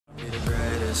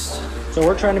So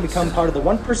we're trying to become part of the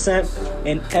 1%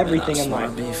 in everything in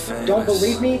life. Don't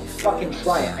believe me? Fucking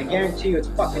try it. I guarantee you it's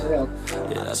fucking real.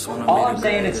 All I'm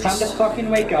saying, it's time to fucking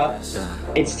wake up.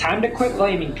 It's time to quit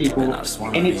blaming people.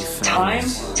 And it's time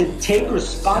to take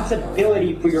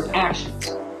responsibility for your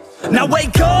actions. Now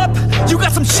wake up, you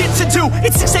got some shit to do.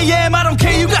 It's 6 a.m, I don't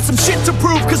care, you got some shit to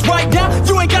prove. Cause right now,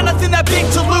 you ain't got nothing that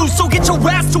big to lose. So get your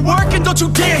ass to work and don't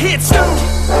you dare hit snooze.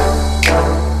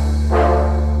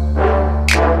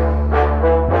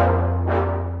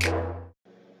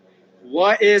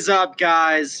 What is up,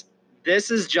 guys? This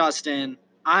is Justin.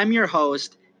 I'm your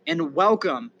host, and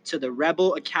welcome to the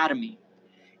Rebel Academy.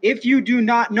 If you do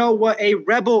not know what a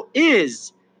rebel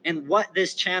is and what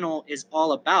this channel is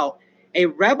all about, a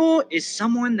rebel is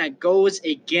someone that goes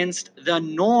against the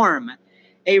norm.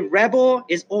 A rebel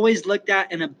is always looked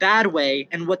at in a bad way,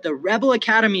 and what the Rebel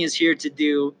Academy is here to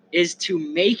do is to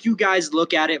make you guys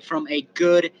look at it from a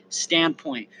good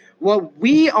standpoint. What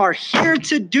we are here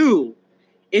to do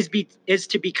is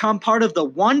to become part of the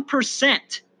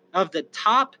 1% of the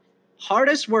top,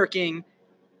 hardest working,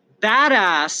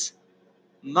 badass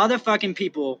motherfucking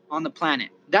people on the planet.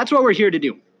 That's what we're here to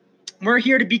do. We're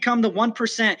here to become the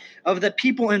 1% of the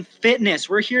people in fitness.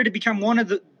 We're here to become one of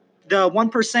the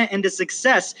 1% into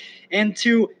success,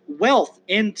 into wealth,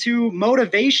 into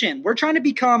motivation. We're trying to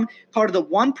become part of the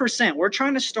 1%. We're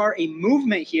trying to start a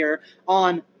movement here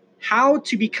on how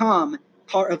to become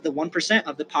part of the 1%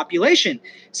 of the population.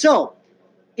 So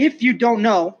if you don't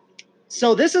know,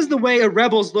 so this is the way a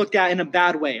rebel is looked at in a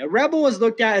bad way. A rebel is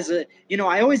looked at as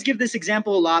I always give this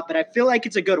example a lot, but I feel like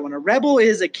it's a good one. A rebel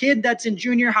is a kid that's in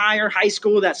junior high or high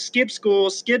school that skips school,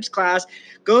 skips class,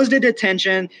 goes to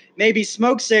detention, maybe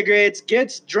smokes cigarettes,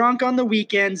 gets drunk on the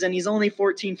weekends, and he's only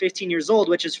 14, 15 years old,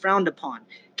 which is frowned upon.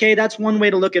 Okay, that's one way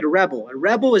to look at a rebel. A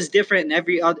rebel is different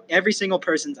in every single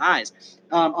person's eyes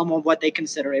on what they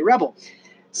consider a rebel.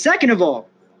 Second of all,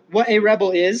 what a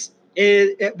rebel is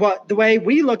what the way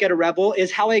we look at a rebel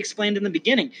is how I explained in the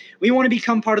beginning. We want to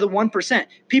become part of the 1%.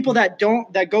 People that go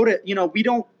to, we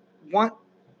don't want.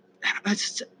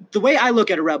 The way I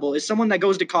look at a rebel is someone that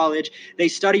goes to college, they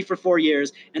study for 4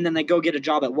 years, and then they go get a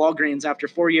job at Walgreens after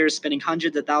 4 years, spending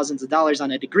hundreds of thousands of dollars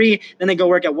on a degree. Then they go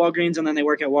work at Walgreens, and then they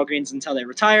work at Walgreens until they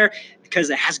retire because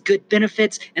it has good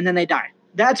benefits, and then they die.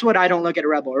 That's what I don't look at a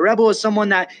rebel. A rebel is someone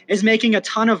that is making a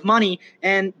ton of money,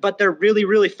 but they're really,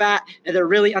 really fat, and they're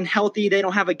really unhealthy. They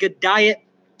don't have a good diet,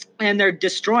 and they're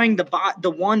destroying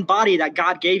the one body that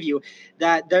God gave you.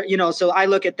 So I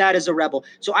look at that as a rebel.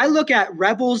 So I look at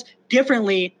rebels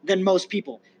differently than most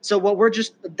people. So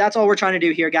that's all we're trying to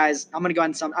do here, guys. I'm gonna go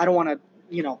ahead and I don't want to,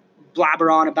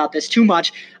 blabber on about this too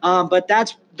much, but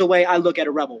that's the way I look at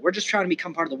a rebel. We're just trying to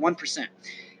become part of the 1%.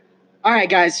 All right,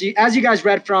 guys, as you guys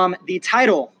read from the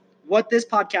title, what this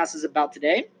podcast is about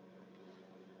today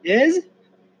is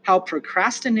how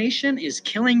procrastination is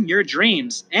killing your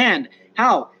dreams and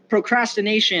how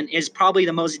procrastination is probably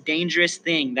the most dangerous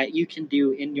thing that you can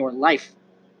do in your life.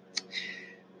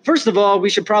 First of all, we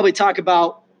should probably talk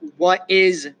about what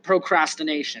is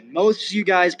procrastination. Most of you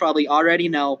guys probably already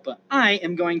know, but I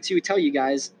am going to tell you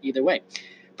guys either way.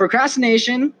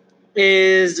 Procrastination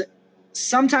is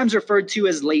sometimes referred to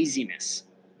as laziness,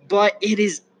 but it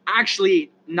is actually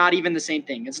not even the same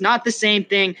thing. It's not the same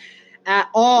thing at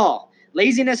all.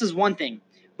 Laziness is one thing,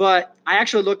 but I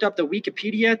actually looked up the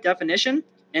Wikipedia definition,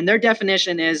 and their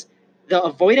definition is the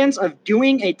avoidance of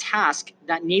doing a task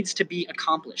that needs to be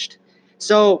accomplished.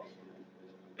 So,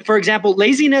 for example,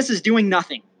 laziness is doing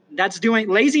nothing.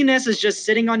 Laziness is just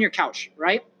sitting on your couch,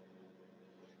 right?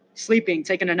 Sleeping,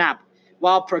 taking a nap.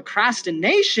 While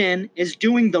procrastination is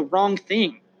doing the wrong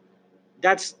thing.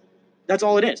 That's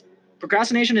all it is.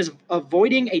 Procrastination is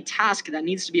avoiding a task that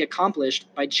needs to be accomplished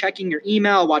by checking your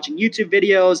email, watching YouTube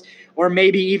videos, or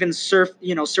maybe even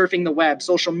surfing the web,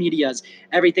 social medias,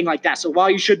 everything like that. So while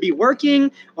you should be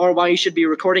working or while you should be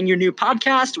recording your new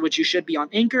podcast, which you should be on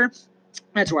Anchor,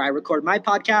 that's where I record my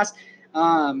podcast.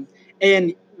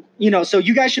 So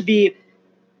you guys should be,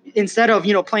 instead of,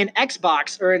 playing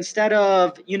Xbox, or instead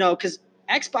of, because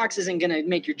Xbox isn't going to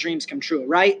make your dreams come true,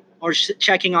 right? Or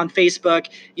checking on Facebook,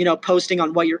 posting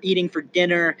on what you're eating for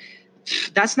dinner.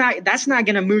 That's not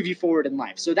going to move you forward in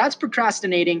life. So that's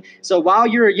procrastinating. So while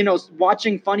you're,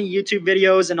 watching funny YouTube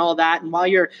videos and all that, and while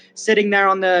you're sitting there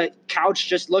on the couch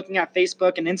just looking at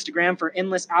Facebook and Instagram for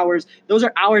endless hours, those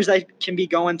are hours that can be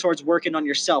going towards working on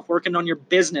yourself, working on your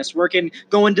business,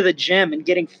 going to the gym and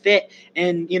getting fit,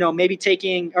 and, maybe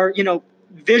taking, or,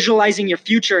 visualizing your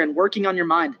future and working on your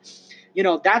mind.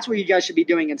 That's what you guys should be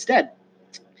doing instead.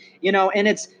 And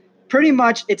it's pretty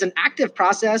much it's an active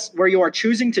process where you are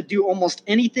choosing to do almost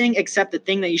anything except the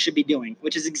thing that you should be doing,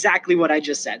 which is exactly what I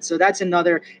just said. So that's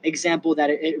another example that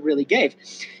it really gave.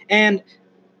 And,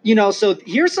 so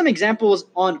here's some examples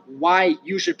on why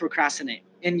you should procrastinate.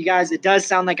 And you guys, it does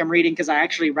sound like I'm reading because I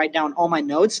actually write down all my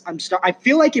notes. I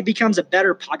feel like it becomes a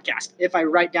better podcast if I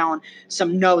write down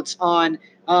some notes on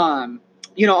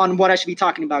on what I should be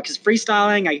talking about. Because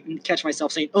freestyling, I can catch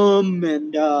myself saying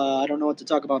and I don't know what to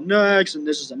talk about next, and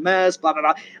this is a mess, blah blah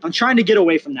blah. I'm trying to get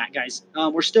away from that, guys.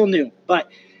 We're still new,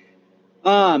 but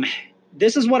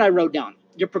this is what I wrote down.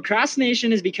 Your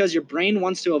procrastination is because your brain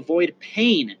wants to avoid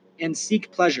pain and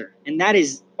seek pleasure. And that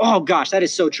is, oh gosh, that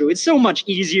is so true. It's so much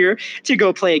easier to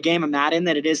go play a game of Madden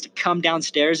than it is to come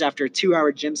downstairs after a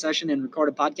 2-hour gym session and record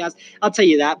a podcast. I'll tell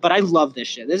you that, but I love this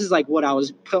shit. This is like what I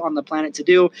was put on the planet to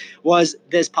do, was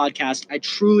this podcast. I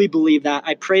truly believe that.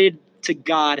 I prayed to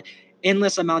God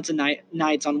endless amounts of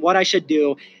nights on what I should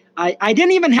do. I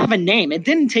didn't even have a name. It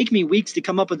didn't take me weeks to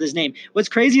come up with this name. What's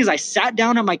crazy is I sat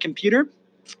down at my computer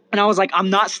and I was like, I'm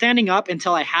not standing up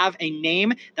until I have a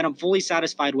name that I'm fully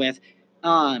satisfied with.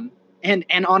 And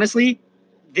honestly,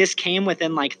 this came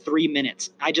within like 3 minutes.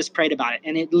 I just prayed about it.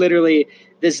 And it literally,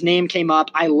 this name came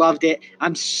up. I loved it.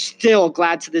 I'm still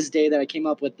glad to this day that I came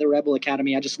up with the Rebel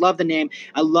Academy. I just love the name.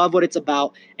 I love what it's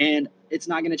about. And it's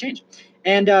not going to change.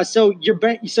 And so your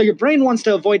brain wants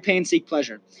to avoid pain, seek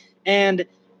pleasure. And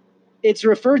it's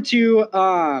referred to,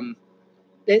 and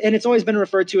it's always been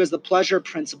referred to as the pleasure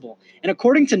principle. And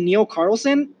according to Neil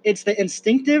Carlson, it's the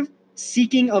instinctive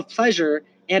seeking of pleasure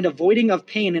and avoiding of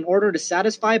pain in order to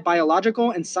satisfy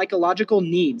biological and psychological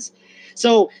needs.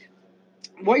 So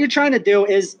what you're trying to do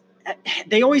is,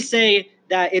 they always say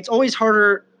that it's always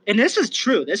harder, and this is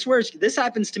true. This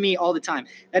happens to me all the time,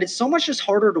 that it's so much just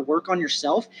harder to work on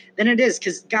yourself than it is.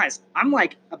 Because guys, I'm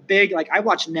like I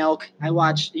watch Nelk, I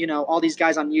watch all these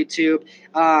guys on YouTube,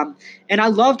 and I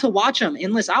love to watch them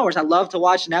endless hours. I love to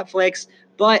watch Netflix,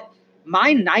 but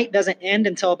my night doesn't end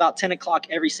until about 10 o'clock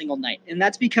every single night, and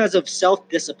that's because of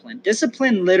self-discipline.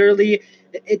 Discipline literally.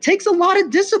 It takes a lot of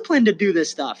discipline to do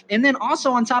this stuff. And then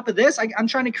also on top of this, I'm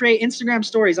trying to create Instagram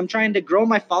stories. I'm trying to grow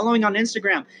my following on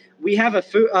Instagram. We have a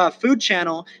food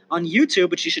channel on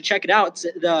YouTube, which you should check it out.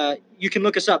 You can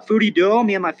look us up, Foodie Duo.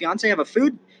 Me and my fiance have a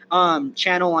food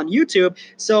channel on YouTube.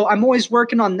 So I'm always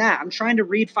working on that. I'm trying to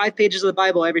read 5 pages of the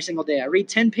Bible every single day. I read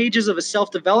 10 pages of a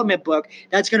self-development book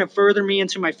that's going to further me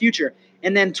into my future.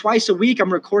 And then twice a week,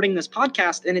 I'm recording this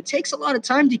podcast, and it takes a lot of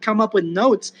time to come up with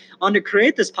notes on to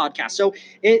create this podcast. So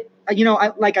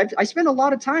I spend a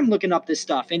lot of time looking up this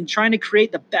stuff and trying to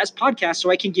create the best podcast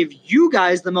so I can give you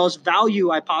guys the most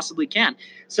value I possibly can.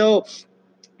 So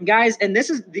guys, and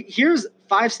here's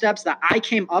 5 steps that I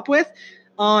came up with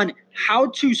on how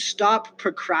to stop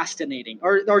procrastinating,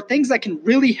 or things that can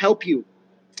really help you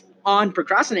on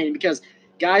procrastinating, because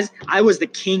guys, I was the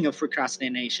king of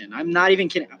procrastination. I'm not even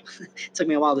kidding. It took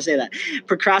me a while to say that.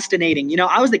 Procrastinating,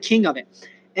 I was the king of it.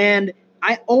 And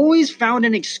I always found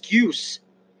an excuse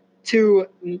to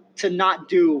not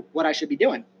do what I should be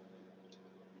doing.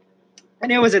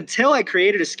 And it was until I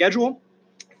created a schedule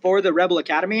for the Rebel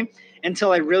Academy,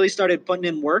 until I really started putting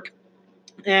in work.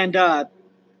 And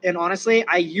honestly,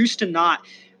 I used to not.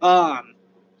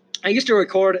 I used to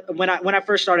record when I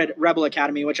first started Rebel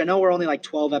Academy, which I know we're only like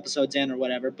 12 episodes in or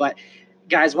whatever, but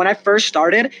guys, when I first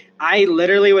started, I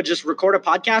literally would just record a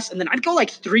podcast, and then I'd go like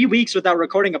 3 weeks without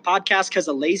recording a podcast because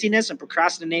of laziness and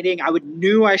procrastinating. I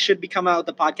knew I should be coming out with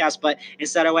the podcast, but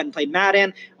instead I went and played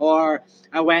Madden, or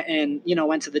I went and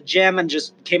went to the gym and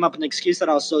just came up with an excuse that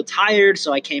I was so tired,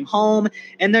 so I came home.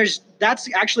 And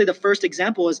that's actually the first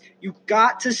example, is you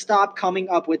got to stop coming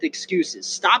up with excuses.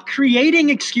 Stop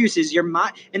creating excuses.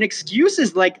 An excuse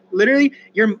is like literally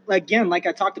again, like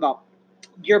I talked about,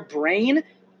 your brain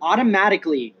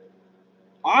automatically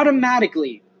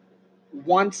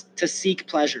wants to seek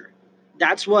pleasure.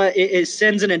 That's what it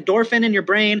sends an endorphin in your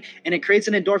brain, and it creates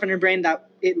an endorphin in your brain that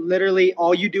it literally,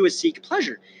 all you do is seek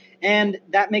pleasure. And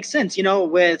that makes sense,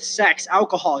 with sex,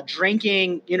 alcohol,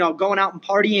 drinking, going out and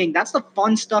partying. That's the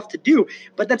fun stuff to do,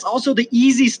 but that's also the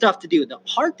easy stuff to do. The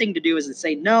hard thing to do is to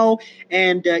say no.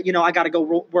 And, I got to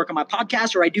go work on my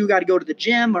podcast, or I do got to go to the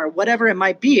gym, or whatever it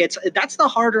might be. That's the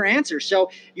harder answer. So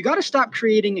you got to stop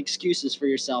creating excuses for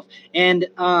yourself. And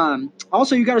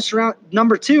also you got to surround,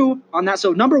 number 2 on that.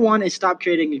 So number 1 is stop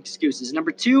creating excuses.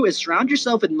 Number 2 is surround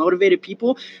yourself with motivated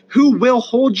people who will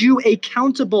hold you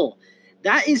accountable.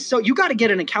 That is so, you got to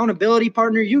get an accountability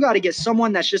partner. You got to get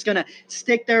someone that's just going to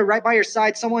stick there right by your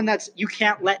side, someone that's you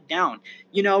can't let down.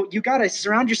 You know, you got to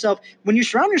surround yourself. When you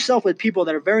surround yourself with people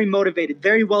that are very motivated,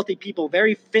 very wealthy people,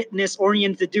 very fitness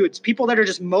oriented dudes, people that are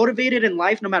just motivated in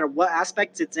life, no matter what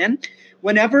aspects it's in,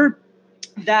 whenever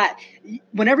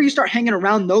you start hanging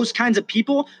around those kinds of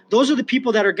people, those are the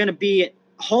people that are going to be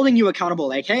holding you accountable.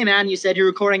 Like, hey man, you said you're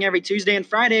recording every Tuesday and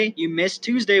Friday, you missed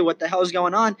Tuesday, what the hell is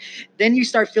going on? Then you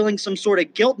start feeling some sort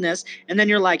of guiltness, and then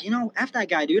you're like, F that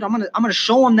guy, dude. I'm gonna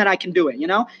show him that I can do it,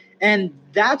 and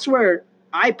that's where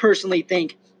I personally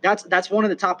think that's one of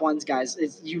the top ones, guys.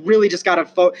 Is you really just gotta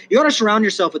surround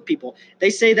yourself with people. They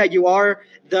say that you are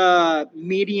the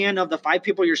median of the 5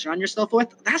 people you're surrounding yourself with.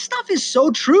 That stuff is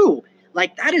so true.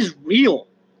 Like, that is real.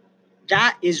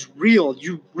 That is real.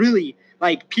 You really,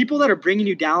 like, people that are bringing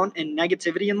you down and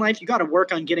negativity in life, you got to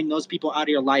work on getting those people out of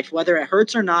your life, whether it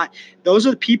hurts or not. Those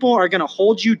are the people are going to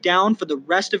hold you down for the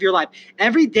rest of your life.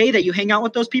 Every day that you hang out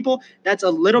with those people, that's a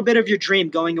little bit of your dream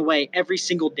going away every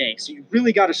single day. So you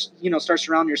really got to, start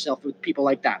surrounding yourself with people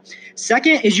like that.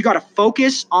 Second is you got to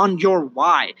focus on your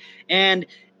why. And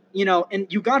you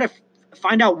got to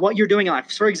find out what you're doing in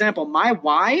life. For example, my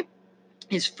why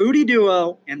is Foodie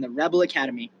Duo and the Rebel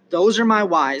Academy. Those are my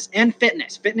whys. And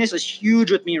fitness. Fitness is huge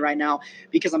with me right now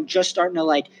because I'm just starting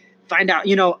to find out,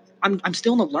 I'm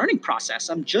still in the learning process.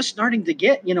 I'm just starting to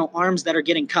get, arms that are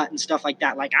getting cut and stuff like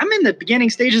that. Like, I'm in the beginning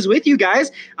stages with you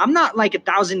guys. I'm not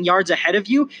 1,000 yards ahead of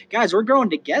you. Guys, we're growing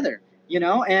together,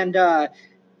 and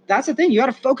that's the thing. You got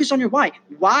to focus on your why.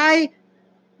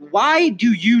 Why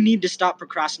do you need to stop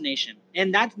procrastination?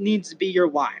 And that needs to be your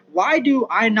why. Why do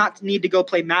I not need to go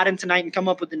play Madden tonight and come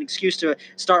up with an excuse to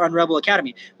start on Rebel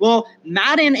Academy? Well,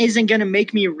 Madden isn't going to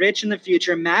make me rich in the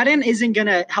future. Madden isn't going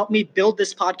to help me build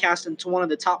this podcast into one of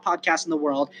the top podcasts in the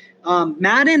world.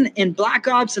 Madden and Black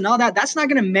Ops and all that, that's not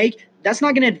going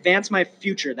to advance my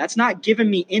future. That's not giving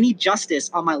me any justice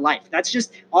on my life. That's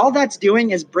just, all that's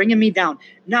doing is bringing me down.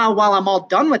 Now, while I'm all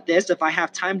done with this, if I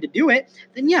have time to do it,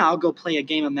 then yeah, I'll go play a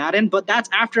game of Madden. But that's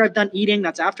after I've done eating.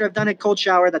 That's after I've done a cold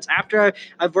shower. That's after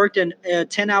I've worked a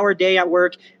 10-hour day at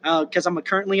work because I'm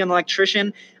currently an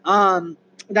electrician.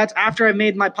 That's after I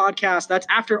made my podcast. That's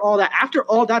after all that. After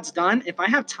all that's done, if I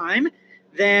have time,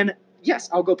 then yes,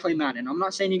 I'll go play Madden. I'm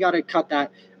not saying you got to cut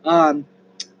that out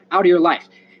of your life.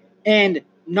 And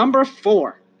number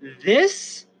 4,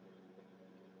 this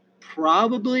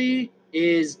probably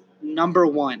is number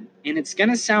 1. And it's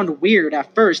going to sound weird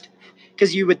at first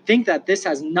because you would think that this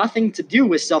has nothing to do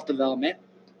with self-development.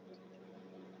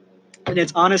 And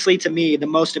it's honestly, to me, the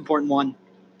most important one.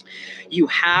 You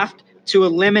have to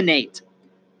eliminate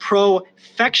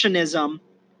perfectionism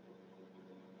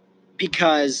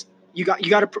because you got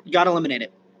to eliminate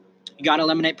it. You got to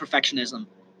eliminate perfectionism.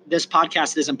 This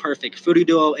podcast isn't perfect. Foodie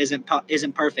Duo isn't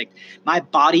perfect. My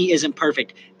body isn't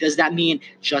perfect. Does that mean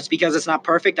just because it's not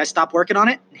perfect, I stop working on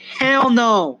it? Hell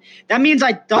no. That means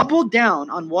I double down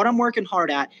on what I'm working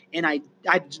hard at, and I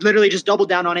literally just double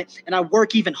down on it, and I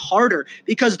work even harder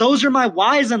because those are my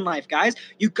whys in life, guys.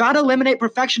 You got to eliminate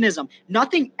perfectionism.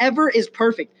 Nothing ever is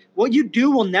perfect. What you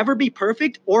do will never be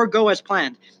perfect or go as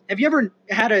planned. Have you ever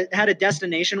had a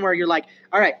destination where you're like,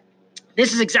 all right,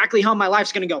 this is exactly how my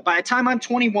life's going to go. By the time I'm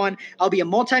 21, I'll be a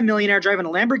multimillionaire driving a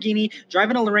Lamborghini,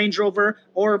 driving a Range Rover,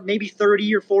 or maybe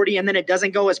 30 or 40, and then it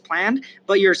doesn't go as planned,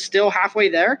 but you're still halfway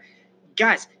there.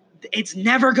 Guys, it's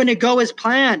never going to go as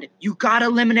planned. You got to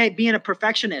eliminate being a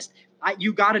perfectionist.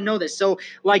 You got to know this. So,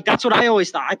 that's what I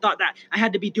always thought. I thought that I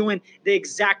had to be doing the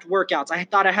exact workouts. I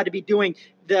thought I had to be doing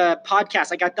the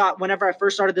podcast. I thought whenever I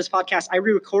first started this podcast, I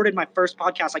re-recorded my first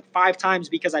podcast 5 times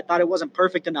because I thought it wasn't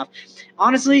perfect enough.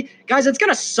 Honestly, guys, it's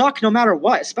going to suck no matter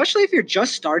what, especially if you're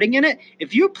just starting in it.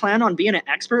 If you plan on being an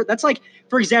expert, that's like,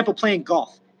 for example, playing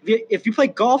golf. If you play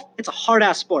golf, it's a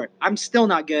hard-ass sport. I'm still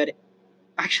not good.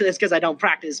 Actually, that's because I don't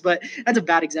practice, but that's a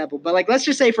bad example. But let's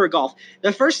just say for golf,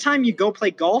 the first time you go play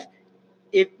golf,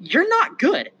 if you're not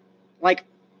good,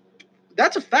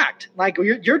 that's a fact.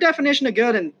 Your definition of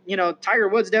good and, Tiger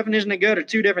Woods' definition of good are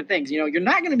 2 different things. You're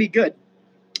not going to be good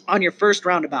on your first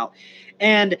roundabout.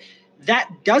 And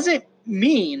that doesn't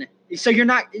mean, so you're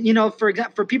not,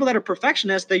 for people that are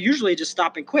perfectionists, they usually just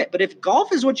stop and quit. But if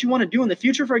golf is what you want to do in the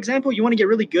future, for example, you want to get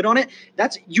really good on it,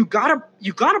 you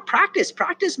gotta practice.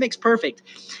 Practice makes perfect.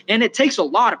 And it takes a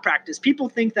lot of practice. People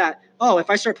think that, oh, if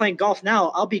I start playing golf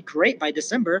now, I'll be great by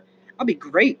December. I'll be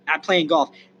great at playing golf.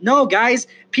 No, guys,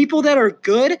 people that are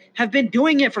good have been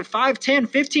doing it for 5, 10,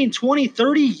 15, 20,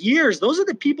 30 years. Those are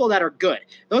the people that are good.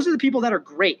 Those are the people that are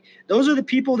great. Those are the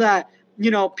people that,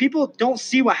 people don't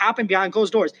see what happened behind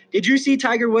closed doors. Did you see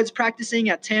Tiger Woods practicing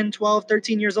at 10, 12,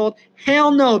 13 years old? Hell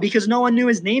no, because no one knew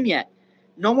his name yet.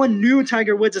 No one knew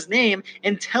Tiger Woods' name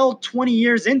until 20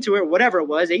 years into it, whatever it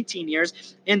was, 18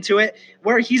 years into it,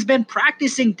 where he's been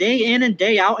practicing day in and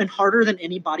day out and harder than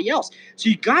anybody else. So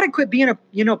you got to quit being a,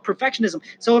 perfectionism.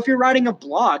 So if you're writing a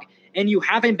blog and you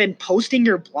haven't been posting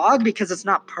your blog because it's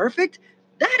not perfect,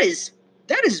 that is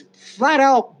flat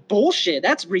out bullshit.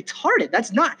 That's retarded.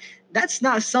 That's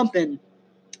not something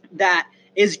that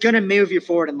is going to move you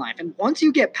forward in life. And once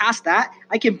you get past that,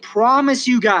 I can promise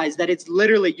you guys that it's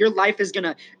literally, your life is going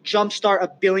to jumpstart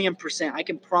 1,000,000,000%. I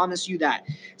can promise you that.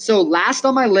 So last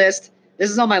on my list, this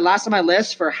is on my last on my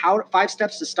list for 5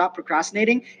 steps to stop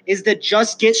procrastinating, is to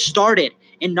just get started,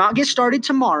 and not get started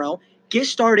tomorrow. Get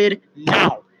started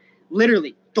now.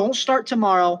 Literally, don't start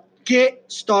tomorrow. Get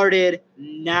started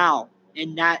now.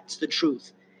 And that's the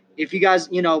truth. If you guys,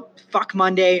 fuck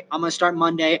Monday, I'm going to start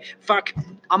Monday.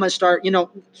 I'm going to start,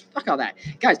 fuck all that.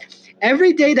 Guys,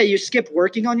 every day that you skip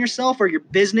working on yourself or your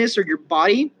business or your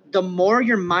body, the more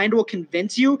your mind will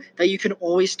convince you that you can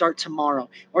always start tomorrow.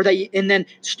 And then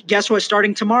guess what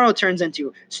starting tomorrow turns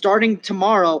into? Starting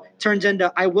tomorrow turns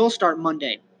into I will start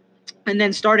Monday. And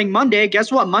then starting Monday,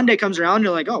 guess what? Monday comes around,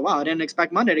 you're like, oh, wow, I didn't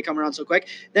expect Monday to come around so quick.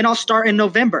 Then I'll start in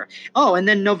November. Oh, and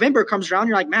then November comes around,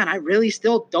 you're like, man, I really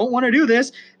still don't want to do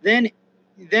this. Then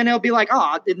it'll be like,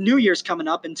 oh, the New Year's coming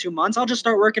up in 2 months. I'll just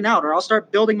start working out, or I'll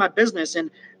start building my business and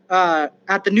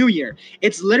at the new year.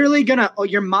 It's literally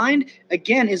your mind,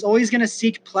 again, is always going to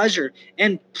seek pleasure.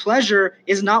 And pleasure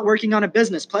is not working on a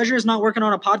business. Pleasure is not working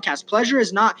on a podcast. Pleasure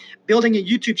is not building a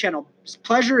YouTube channel.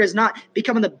 Pleasure is not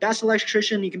becoming the best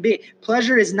electrician you can be.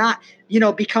 Pleasure is not,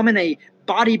 becoming a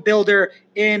bodybuilder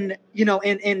in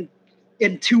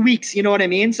 2 weeks. You know what I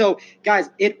mean? So guys,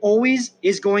 it always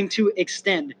is going to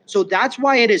extend. So that's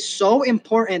why it is so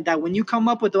important that when you come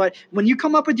up with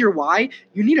your why,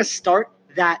 you need to start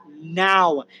that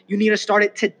now. You need to start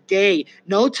it today.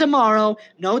 No tomorrow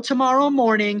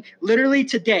morning, literally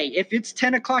today. If it's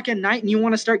 10 o'clock at night and you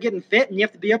want to start getting fit and you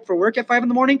have to be up for work at 5 in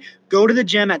the morning, go to the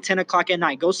gym at 10 o'clock at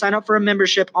night. Go sign up for a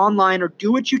membership online, or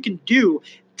do what you can do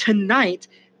tonight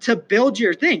to build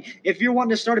your thing. If you're wanting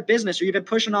to start a business, or you've been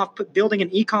pushing off building an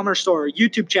e-commerce store or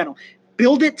YouTube channel,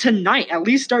 build it tonight. At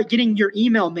least start getting your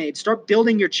email made. Start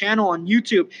building your channel on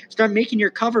YouTube. Start making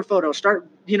your cover photo. Start,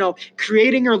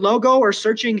 creating your logo, or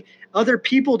searching other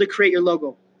people to create your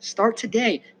logo. Start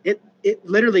today. It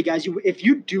literally, guys, if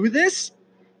you do this,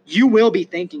 you will be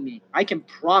thanking me. I can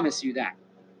promise you that.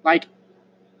 Like,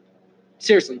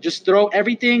 seriously, just throw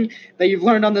everything that you've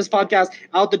learned on this podcast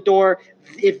out the door.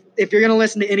 If you're going to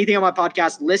listen to anything on my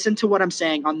podcast, listen to what I'm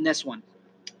saying on this one.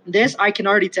 This, I can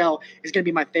already tell, is going to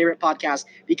be my favorite podcast,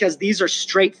 because these are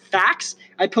straight facts.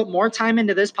 I put more time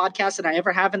into this podcast than I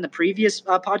ever have in the previous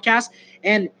podcast.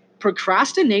 And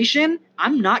procrastination,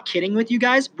 I'm not kidding with you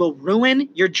guys, will ruin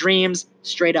your dreams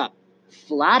straight up.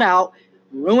 Flat out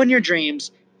ruin your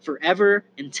dreams forever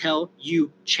until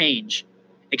you change.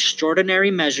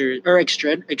 Extraordinary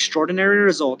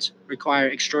results require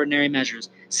extraordinary measures.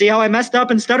 See how I messed up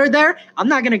and stuttered there? I'm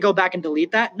not going to go back and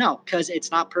delete that. No, because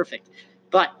it's not perfect.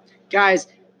 But guys,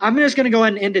 I'm just going to go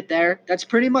ahead and end it there. That's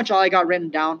pretty much all I got written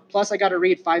down. Plus, I got to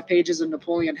read 5 pages of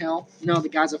Napoleon Hill. The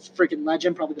guy's a freaking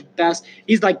legend, probably the best.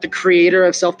 He's like the creator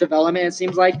of self-development, it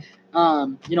seems like.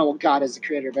 God is the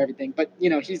creator of everything. But,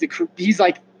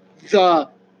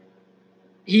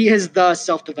 he is the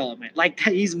self-development. Like,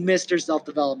 he's Mr.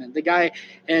 Self-Development. The guy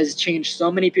has changed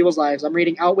so many people's lives. I'm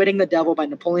reading Outwitting the Devil by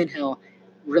Napoleon Hill.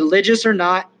 Religious or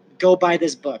not, go buy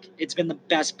this book. It's been the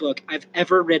best book I've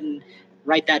ever written.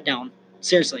 Write that down.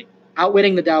 Seriously.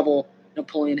 Outwitting the Devil,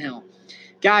 Napoleon Hill.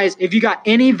 Guys, if you got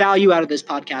any value out of this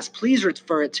podcast, please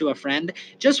refer it to a friend,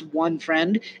 just one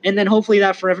friend, and then hopefully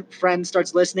that friend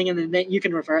starts listening, and then you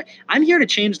can refer it. I'm here to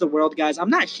change the world, guys.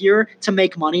 I'm not here to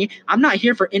make money. I'm not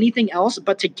here for anything else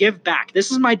but to give back.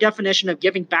 This is my definition of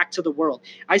giving back to the world.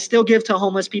 I still give to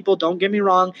homeless people. Don't get me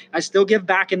wrong. I still give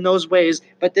back in those ways,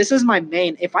 but this is my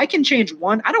main. If I can change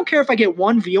one, I don't care if I get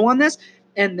one view on this,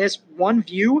 and this one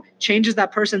view changes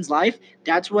that person's life.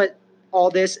 That's what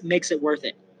all this makes it worth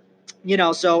it.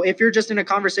 So if you're just in a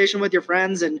conversation with your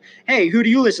friends and, hey, who do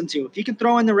you listen to? If you can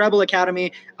throw in the Rebel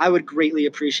Academy, I would greatly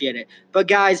appreciate it. But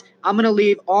guys, I'm going to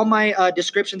leave all my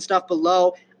description stuff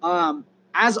below.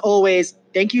 As always,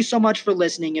 thank you so much for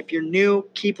listening. If you're new,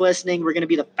 keep listening. We're going to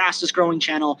be the fastest growing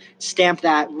channel. Stamp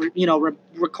that,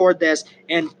 record this,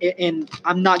 and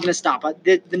I'm not going to stop.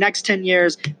 The next 10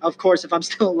 years, of course, if I'm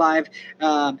still alive,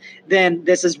 then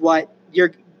this is what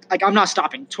you're – like, I'm not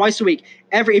stopping. Twice a week.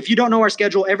 If you don't know our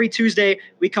schedule, every Tuesday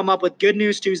we come up with Good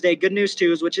News Tuesday, Good News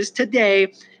Tues, which is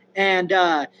today. And,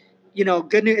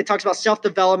 good news. It talks about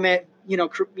self-development,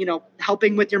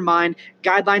 helping with your mind,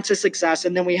 guidelines to success.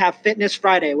 And then we have Fitness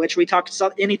Friday, which we talk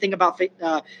anything about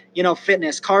fitness,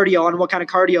 cardio, on what kind of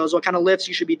cardios, what kind of lifts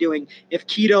you should be doing, if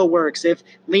keto works, if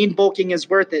lean bulking is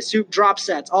worth it, soup drop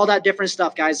sets, all that different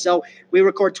stuff, guys. So we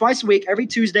record twice a week, every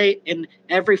Tuesday and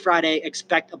every Friday.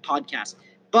 Expect a podcast.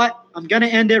 But I'm going to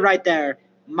end it right there.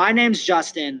 My name's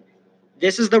Justin.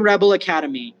 This is the Rebel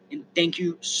Academy, and thank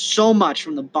you so much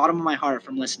from the bottom of my heart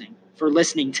for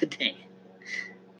listening today.